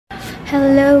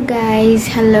Hello guys,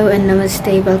 hello and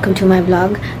namaste. Welcome to my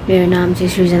vlog. मेरो नाम चाहिँ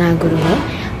सृजना गुरुङ हो.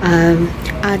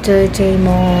 आज चाहिँ म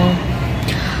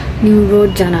न्यूरोड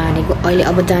जान आँटेको. अहिले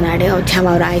अब जान आँटेको. अब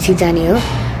छ्यामाहरु आएपछि जाने हो.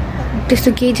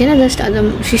 त्यस्तो केही छैन, जस्ट आज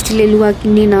सृष्टिले लुगा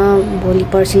किन्ने न भोलि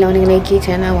पर्सि लाउनेको लागि केही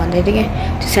छैन भन्दै थियो के.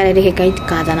 त्यो सारेले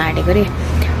कहाँ जान आँटेको रे.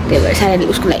 त्यही भएर सारेले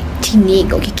उसको लागि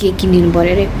चिनेको के किनिदिनु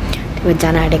पर्यो रे. त्यही भएर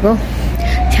जान आँटेको.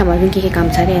 छ्यामाहरु के काम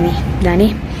छ रे अनि जाने.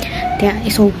 त्यहाँ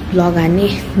यसो भ्लग हान्ने,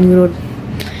 न्यूरोड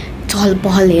चहल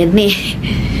पहल हेर्ने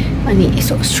अनि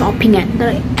यसो शपिङ हान्ने. तर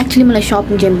एक्चुअली मलाई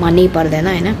शपिङ चाहिँ मनै पर्दैन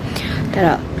हैन, तर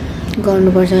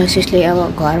गर्नुपर्छ. त्यसले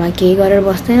अब घरमा केही गरेर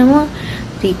बस्दैन, म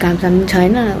त्यही काम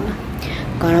छैन,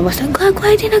 घरमा बस्दा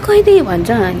गइदिए भन्छ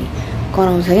अनि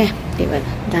कराउँछ क्या. त्यही भएर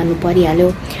जानु परिहाल्यो.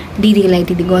 दिदीको लागि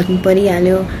दिदी गर्नु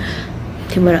परिहाल्यो.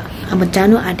 त्यही भएर अब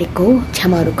जानु आँटेको हो.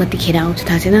 छ्यामाहरु कतिखेर आउँछ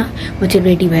थाहा छैन. म चाहिँ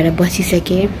रेडी भएर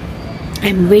बसिसकेँ. I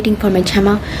am waiting for my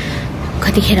छ्यामा.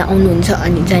 कतिखेर आउनुहुन्छ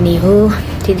अनि जाने हो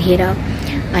त्यतिखेर.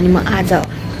 अनि म आज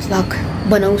भ्लग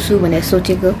बनाउँछु भनेर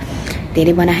सोचेको.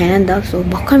 धेरै बनाएन नि त. सो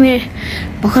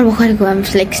भर्खरको आम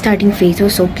लाइक स्टार्टिङ फेज हो.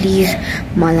 सो प्लिज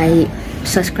मलाई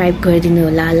सब्सक्राइब गरिदिनु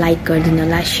होला, लाइक गरिदिनु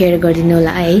होला, सेयर गरिदिनु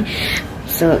होला है.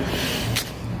 सो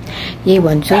यही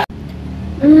भन्छु.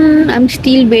 आइ एम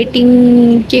स्टिल वेटिङ.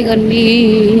 के गर्ने,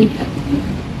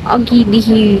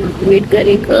 अघिदेखि वेट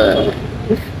गरेको.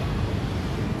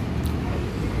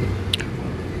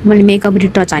 मैले मेकअप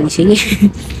टच हानिसकेँ कि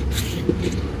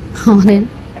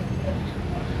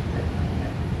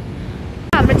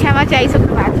हाम्रो छ्यामा चाहिँ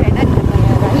आइसक्नु भएको छैन.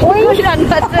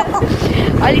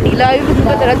 अलि ढिलो आइपुग्नु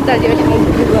तर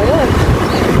गयो.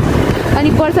 अनि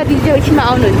वर्षा दिदी चाहिँ एकछिनमा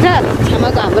आउनुहुन्छ.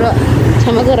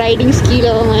 छ्यामाको राइडिङ स्किल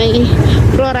हो.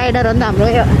 प्रो राइडर हो नि त हाम्रो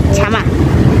यो छ्यामा.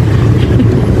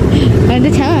 अनि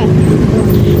त छ्यामा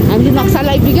हामी चाहिँ नक्सा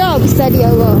लगाइपुग्यो बिस्तारी.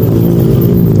 अब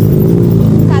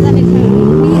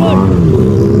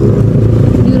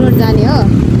न्यूरोड जाने हो.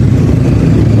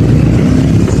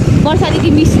 वर्षा दिदी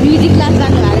म्युजिक क्लास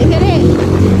जानु भएको थियो अरे.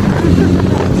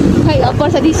 खै अब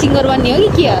वर्षा दिदी सिङ्गर बन्ने हो कि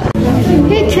के हो.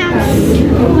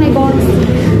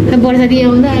 वर्षा दिदी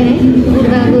आउँदा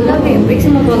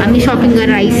हामी सपिङ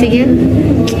गरेर आइसक्यो.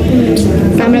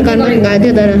 राम्रो काम पनि गएको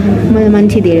थियो, तर मलाई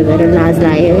मान्छे धेरै भएर लाज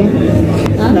लाग्यो.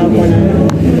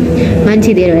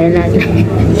 मान्छे धेरै भएर लाज लाग्यो,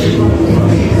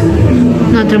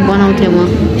 नत्र बनाउँथेँ म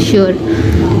स्योर.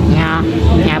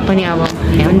 यहाँ पनि अब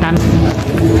यहाँ पनि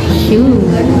यो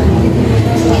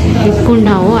कुन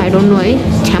ठाउँ हो आई डोन्ट नो है.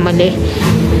 छ्यामाले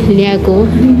ल्याएको.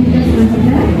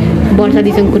 वर्षा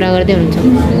दिदीसँग कुरा गर्दै हुनुहुन्छ.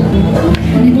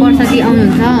 वर्षा दिदी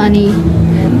आउनुहुन्छ अनि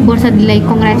वर्षा दिदीलाई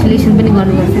कङ्ग्रेचुलेसन पनि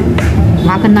गर्नुपर्छ.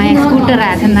 उहाँको नयाँ स्कुटर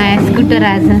आएछ.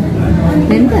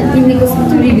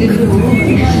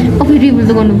 रिभ्यू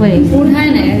त गर्नु पऱ्यो.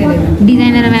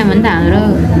 डिजाइनर म्याम हो नि त हाम्रो.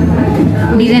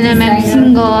 Designer ma'am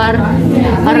singer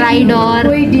rider.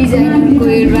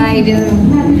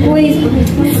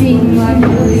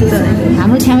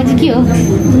 हाम्रो छ्यामा चाहिँ के हो?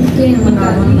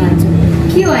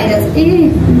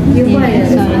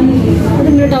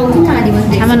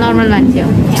 छ्यामा नर्मल मान्छे हो.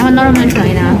 छ्यामा नर्मल मान्छे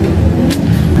होइन.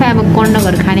 खै अब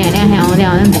कन्डकहरू खाने होइन. आउँदै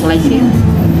भोक लाग्छ.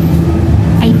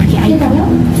 आइपुग्यो.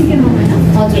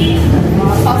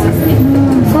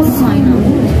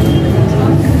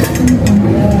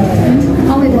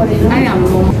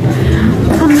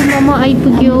 मोमो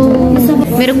आइपुग्यो.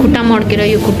 मेरो खुट्टा मड्केर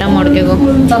यो खुट्टा मड्केको.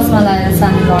 चस्मा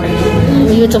लगाएर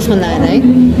यो चस्मा लगाएर है.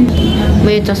 म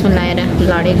यो चस्मा लगाएर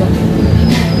लडेको.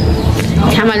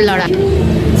 छ्यामाले लडा.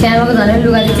 छ्यामाको झन्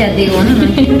लुगा चाहिँ च्यातिएको हो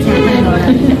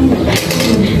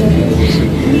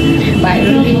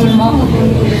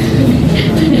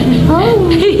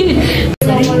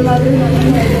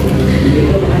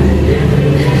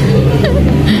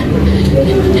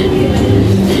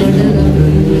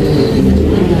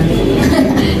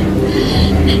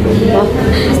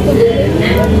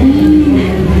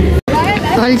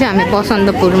अहिले चाहिँ हामी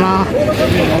बसन्तपुरमा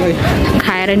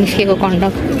खाएर निस्केको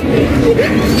कन्डक.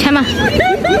 छ्यामा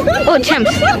ओ छ्याम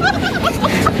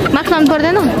मास्क लाउनु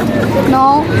पर्दैन.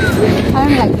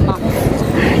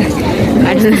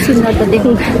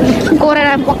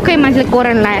 कोरोना पक्कै मान्छेले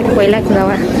कोरोना लगाएको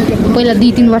पहिला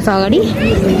 2-3 वर्ष अगाडि.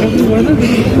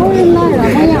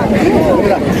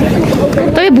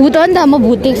 तपाईँ भूत हो नि त. म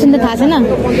भूत देख्छु नि त, थाहा छैन.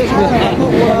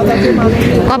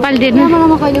 कपाल टेर्नु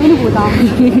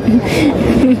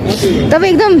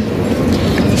तपाईँ एकदम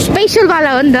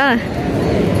स्पेसलवाला हो नि त.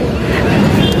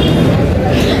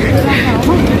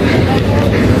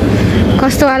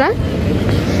 कस्तोवाला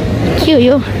के हो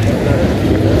यो?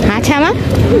 छ्यामा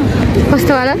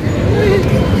कस्तोवाला?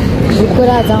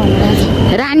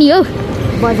 रानी हो.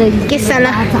 के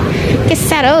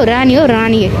साह्रो हो रानी हो.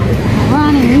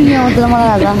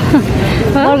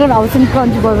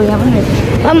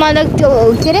 मलाई त्यो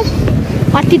के अरे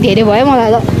अति धेरै भयो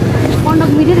मलाई त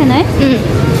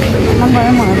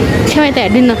छेउमा त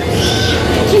हेर्दिनँ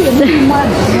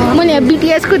मैले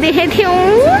बिटिएसको देखेको थिएँ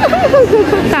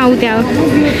त्यहाँ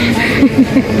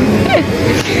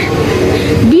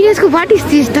बिटिएसको what is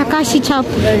this Takashi chop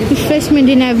refreshment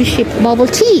in every shape bubble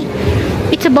tea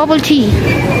it's a bubble tea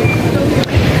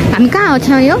हामी कहाँ छ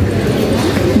यो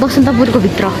बसन्तपुरको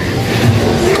भित्र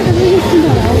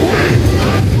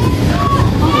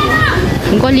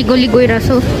गली गली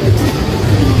गइरहेछु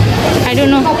आई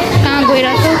डोन्ट नो कहाँ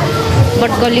गइरहेछु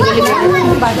बट गली गली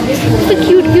कस्तो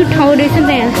क्युट क्युट ठाउँ रहेछ नि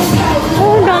त्यहाँ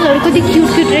डलहरू कति क्युट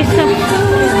क्युट रहेछ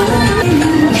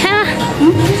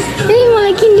ए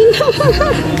मलाई किनिदिनु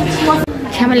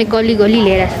छ्यामाले गली गली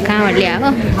लिएर कहाँबाट ल्याएको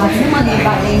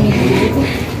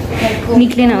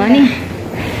निक्लेन भने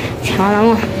छ्यामालाई म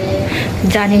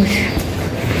जाने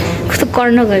कस्तो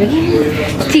कर्नडकहरू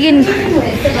कि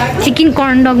चिकन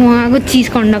कर्नडक मगाएको चिज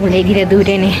कर्नडक ल्याइदिएर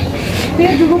दुइटै नै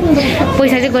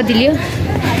पैसा चाहिँ कति लियो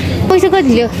पैसा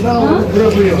कति लियो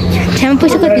छ्यामा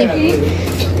पैसा कति लियो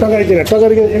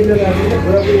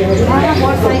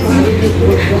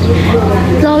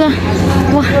ल ल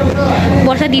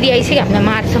वर्षा दिदी आइसक्यो हामीलाई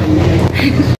मार्छ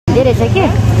धेरै छ के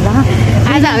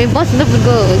आज हामी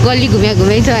बसन्तपुरको गल्ली घुमेको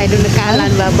छ अहिले कहाँ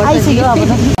लानु भयो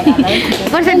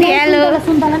वर्षा दिदी हेलो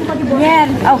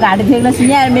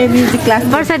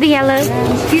वर्षा दिदी हेलो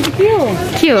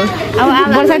के हो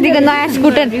वर्षा दिदीको नयाँ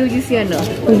स्कुटर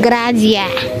ग्राजिया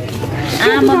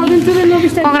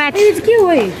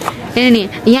नि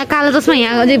यहाँ कालो जसमा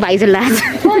यहाँ अझै भाइ चाहिँ लाग्छ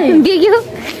देख्यो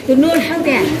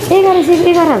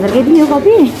 11,000 दियो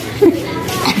कपी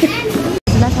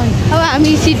अब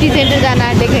हामी सिटी सेन्टर जान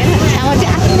आँटेको हाम्रो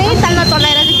चाहिँ आफ्नै तालमा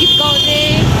चलाएर चाहिँ गीत गाउँथे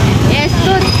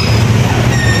यस्तो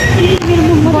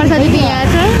वर्षा दिदी यहाँ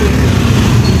छ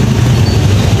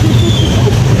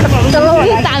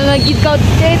तालमा गीत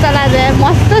गाउँदै चलाएर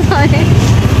मस्त छ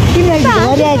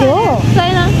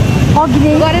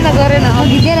गरेन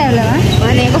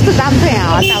भने कस्तो दाम छ यहाँ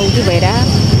हताउटी भएर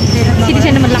सिटी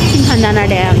सेन्टरमा लक्ष्मी खान जान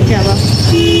आँटे हामी चाहिँ अब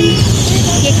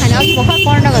के खाने अघि भर्खर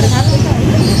कर्नडकहरू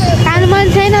खानु मन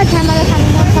छैन छ्यामालाई खानु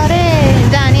मन छ अरे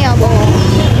जाने अब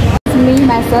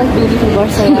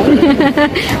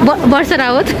Barsha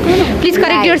Rawat, please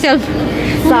correct yourself.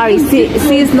 Sorry, she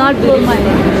is not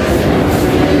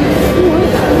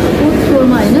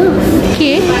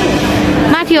के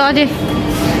माथि अझै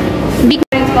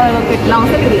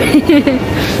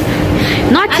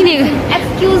नचिनेको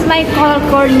Excuse my color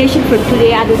coordination for today.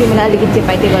 आज चाहिँ मलाई अलिकति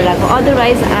चेपाइते गरिरहेको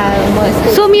otherwise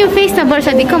show me your face न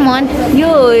Barsha दी come on यो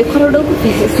करोडौको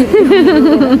फेस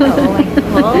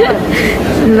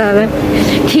ल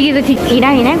ठिकै त ठिक हिँडा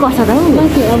गर्छ त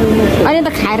अनि त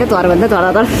खाएर झर भन्दा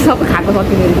झर सबै खाएको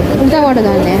सकिने उताबाट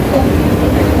झर्ने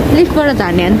लिफ्टबाट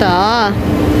झर्ने हो नि त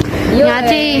यहाँ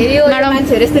चाहिँ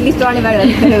मान्छेहरू यस्तो लिफ्ट चढ्ने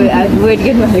वेट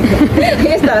गर्नु भनेको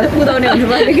यस्तो कुदाउने भन्नु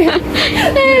पर्यो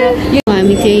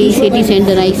हामी चाहिँ सिटी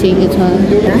सेन्टर आइसकेको छ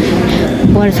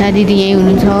वर्षा दिदी यहीँ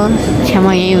हुनुहुन्छ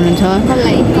छ्यामा यहीँ हुनुहुन्छ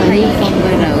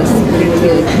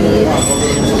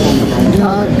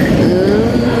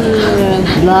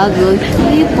भ्लग हो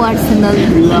कि पर्सनल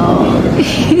भ्लग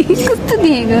कस्तो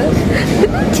देखेको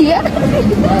चिया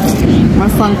म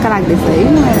शङ्का लाग्दैछ है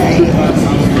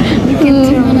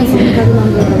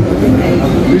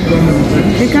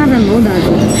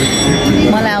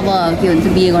मलाई अब के भन्छ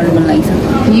बिहे गर्नु मन लाग्छ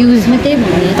युजमा त्यही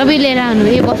भन्नु तपाईँ लिएर आउनु ए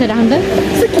बसेर आउनु त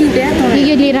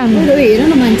यो लिएर आउनु हेर न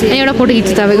मान्छे एउटा फोटो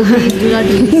खिच्छु तपाईँको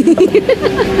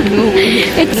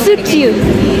इट्स सुट्स यु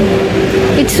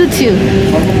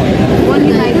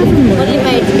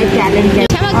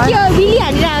छ्यामा के हो बिली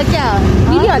हानिरहेको क्या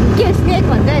बिली भन्छ के स्नेक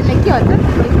भन्छ यसलाई के भन्छ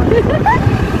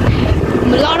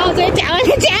लडाउँछ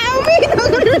छ्यामाले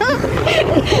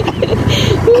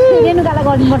रेणुकालाई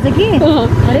गर्नुपर्छ कि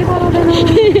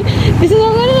त्यसो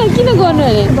नगर्नु किन गर्नु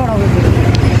अरे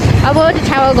अब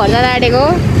छ्यामा घर जाँदा आँटेको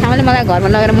छ्यामाले मलाई घरमा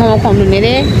लगेर मोमो खुवाउनु हुने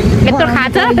अरे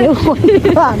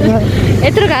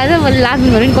यत्रो खान्छ मैले लाग्नु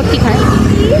भने कति खाएँ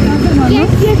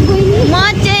म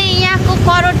चाहिँ यहाँको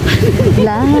करोड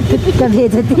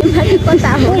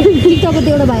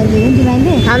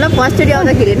हामीलाई फर्स्ट चोटि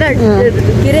आउँदाखेरि होइन के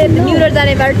अरे न्युरोड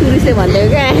जाने बाटो टुरिस्टले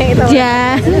भनिदिएको क्या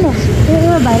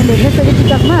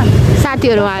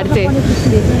साथीहरू उहाँहरू चाहिँ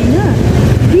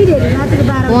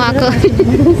उहाँको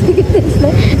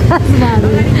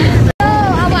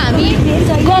अब हामी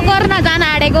गोकर्ण जान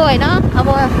आँटेको होइन अब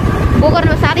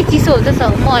गोकर्णमा साह्रै चिसो हुन्छ म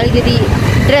अलिकति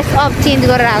ड्रेस अप चेन्ज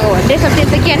गरेर आएको ड्रेस अप चेन्ज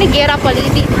त के भने गेयर अप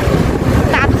अलिकति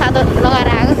तातो लगाएर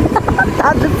आएको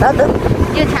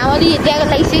यो छामाले ज्याकेट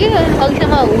लगाइसक्यो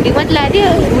अघिसम्म हुडी मात्रै लाग्यो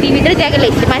हुडीभित्र ज्याकेट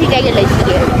लगाइसक्यो माथि ज्याकेट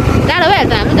लगाइसक्यो जाडो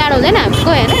भइहाल्छ हाम्रो जाडो हुँदैन हामीको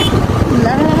होइन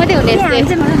उल्ला मात्रै हुने जस्तै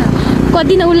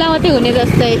कति न उल्ला मात्रै हुने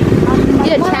जस्तै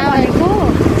यो छामाको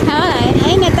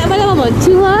होइन तपाईँलाई म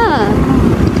भन्छु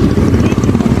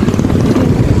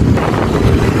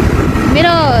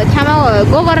मेरो छामा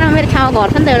गोकर्णमा मेरो छामा घर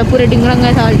छ नि त एउटा पुरै डिङरङ्ग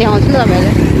छ देखाउँछु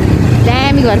तपाईँलाई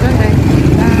दामी घर छ नि त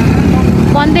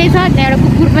बन्दैछ त्यहाँ एउटा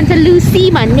कुकुर पनि छ लुसी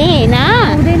भन्ने होइन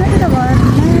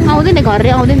आउँदैन घर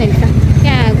आउँदैन रहेछ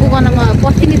त्यहाँ गोकर्णमा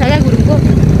बस्ती नै छ क्या गुरुङको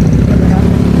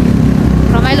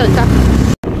रमाइलो हुन्छ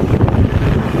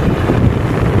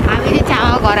हामी चाहिँ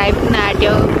छामा घर आइपुग्न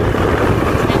आँट्यो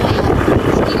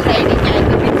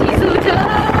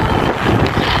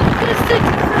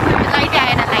लाइट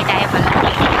आएन लाइट आयो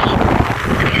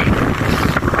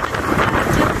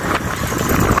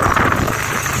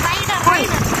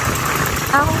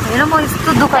हेर म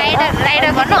यस्तो दुःख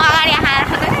राइडर भन्नु अगाडि आएर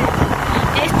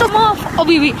यस्तो म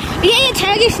अबि ए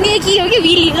छ्या कि स्नेकी हो कि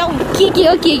भिली ल के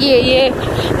हो के ए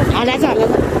हाला छ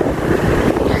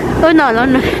ओ न ल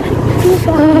न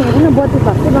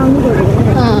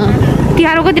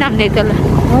तिहारो कति राम्रो देख्छ ल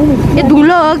ए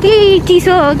धुलो हो कि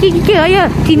चिसो हो कि के हो यो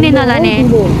चिन्ने नजाने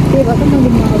यो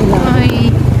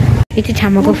चाहिँ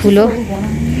छामाको फुल हो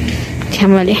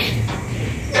छामाले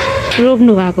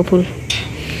रोप्नु भएको फुल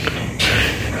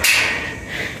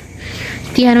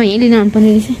तिहारमा यहीँ लिन आउनुपर्ने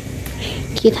रहेछ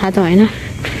के थाहा त होइन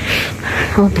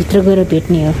अब भित्र गएर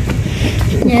भेट्ने हो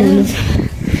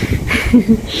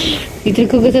भित्र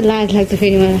गएको चाहिँ लाज लाग्छ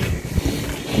फेरि मलाई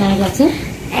लाज लाग्छ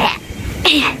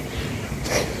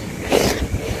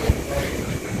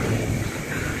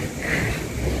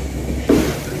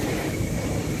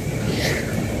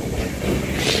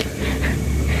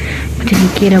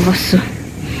केरा बस्छु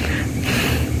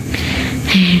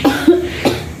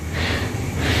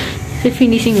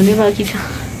फिनिसिङ हुने बाँकी छ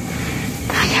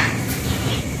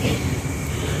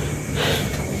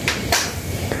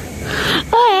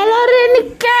हेलो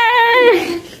रेनिका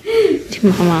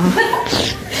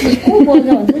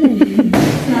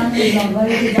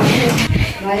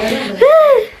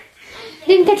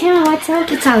रेनिका छेमा बच्छ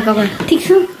के चाल खबर ठिक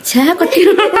छु छ्या कति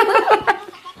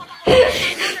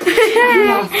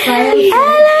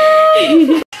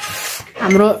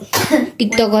हाम्रो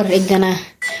टिकटकर एकजना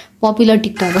पपुलर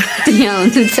टिकटकर यहाँ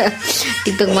हुनुहुन्छ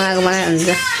टिकटक बनाएको हुन्छ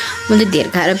मैले धेर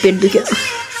खाएर पेट दुख्यो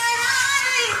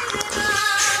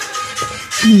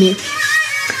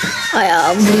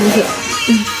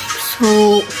सो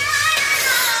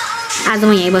आज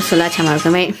म यहीँ बस्छु होला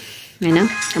छामाहरूकोमै होइन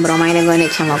अब रमाइलो गर्ने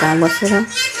छामाहरूकोमा बस्छु र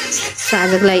सो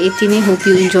आजको लागि यति नै hope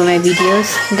you enjoy my videos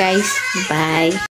guys by